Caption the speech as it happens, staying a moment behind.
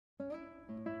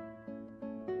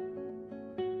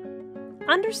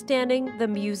Understanding the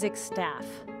music staff.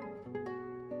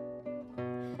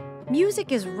 Music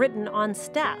is written on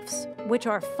staffs, which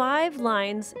are 5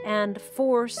 lines and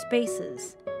 4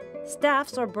 spaces.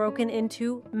 Staffs are broken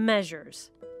into measures.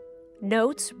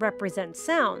 Notes represent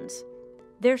sounds.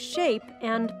 Their shape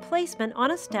and placement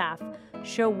on a staff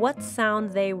show what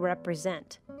sound they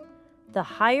represent. The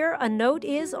higher a note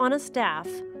is on a staff,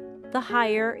 the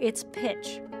higher its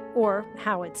pitch, or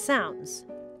how it sounds.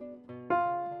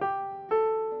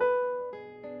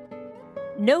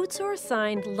 Notes are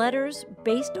assigned letters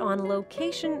based on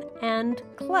location and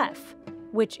clef,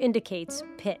 which indicates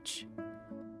pitch.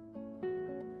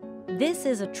 This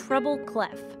is a treble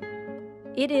clef.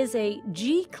 It is a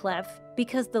G clef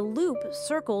because the loop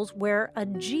circles where a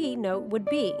G note would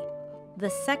be, the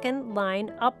second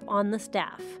line up on the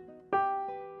staff.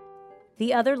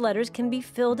 The other letters can be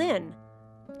filled in.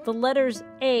 The letters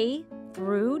A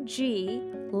through G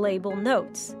label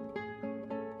notes.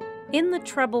 In the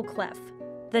treble clef,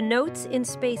 the notes in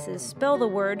spaces spell the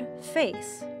word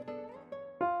face.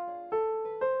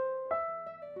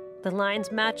 The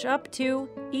lines match up to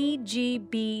E, G,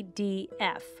 B, D,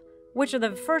 F, which are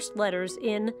the first letters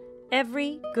in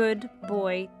Every Good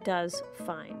Boy Does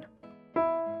Fine.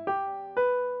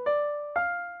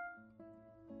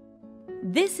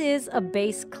 This is a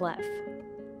bass clef.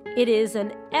 It is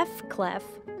an F clef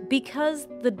because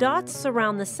the dots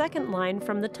surround the second line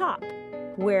from the top,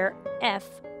 where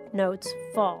F notes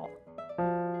fall.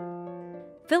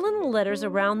 Fill in the letters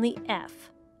around the F.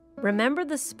 Remember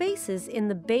the spaces in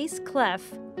the bass clef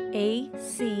A,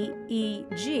 C, E,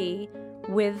 G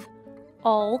with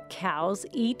all cows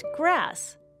eat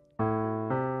grass.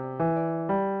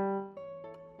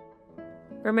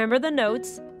 Remember the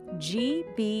notes G,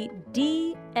 B,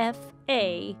 D, F,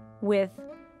 A with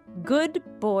good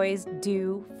boys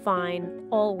do fine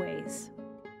always.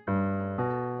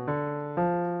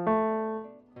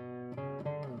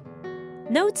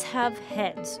 Notes have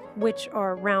heads, which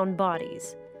are round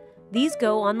bodies. These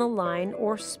go on the line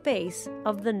or space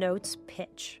of the note's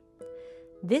pitch.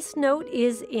 This note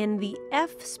is in the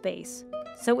F space,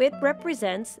 so it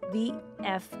represents the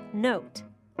F note.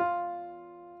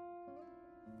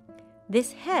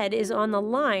 This head is on the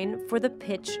line for the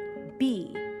pitch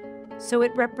B, so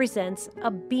it represents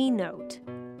a B note.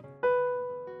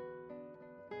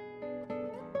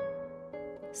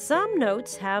 Some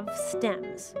notes have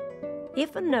stems.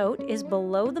 If a note is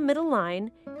below the middle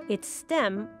line, its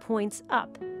stem points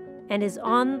up and is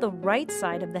on the right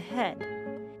side of the head.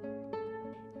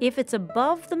 If it's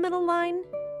above the middle line,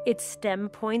 its stem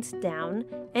points down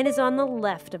and is on the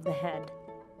left of the head.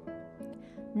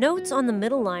 Notes on the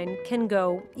middle line can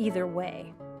go either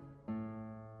way.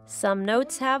 Some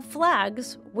notes have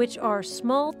flags, which are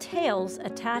small tails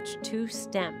attached to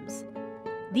stems.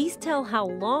 These tell how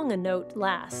long a note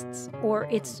lasts, or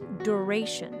its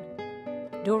duration.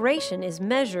 Duration is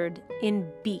measured in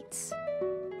beats.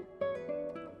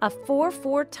 A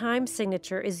 4/4 time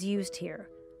signature is used here,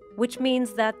 which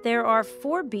means that there are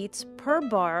 4 beats per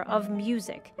bar of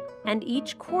music, and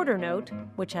each quarter note,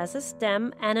 which has a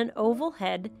stem and an oval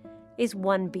head, is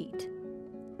 1 beat.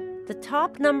 The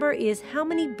top number is how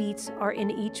many beats are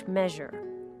in each measure.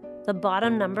 The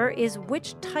bottom number is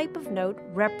which type of note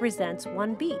represents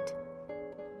 1 beat.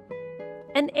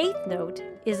 An 8th note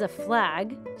is a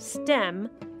flag, stem,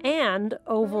 and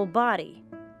oval body.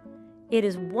 It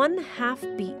is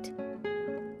 1/2 beat.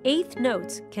 8th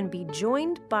notes can be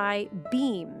joined by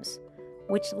beams,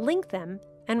 which link them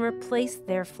and replace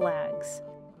their flags.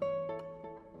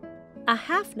 A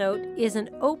half note is an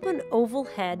open oval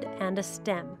head and a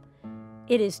stem.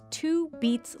 It is 2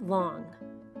 beats long.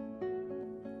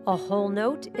 A whole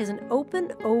note is an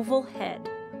open oval head.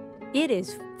 It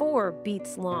is 4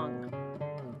 beats long.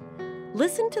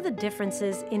 Listen to the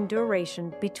differences in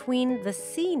duration between the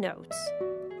C notes.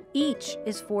 Each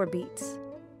is 4 beats.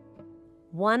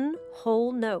 1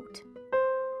 whole note.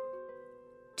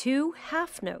 2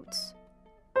 half notes.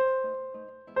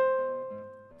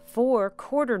 4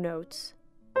 quarter notes.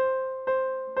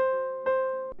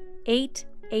 8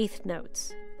 eighth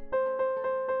notes.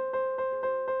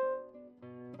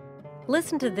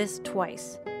 Listen to this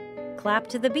twice. Clap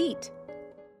to the beat.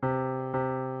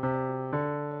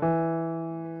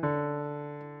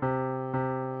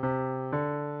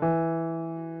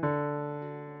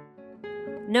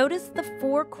 Notice the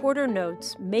 4 quarter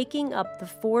notes making up the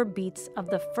 4 beats of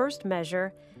the first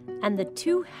measure and the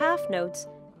 2 half notes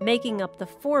making up the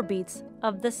 4 beats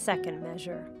of the second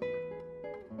measure.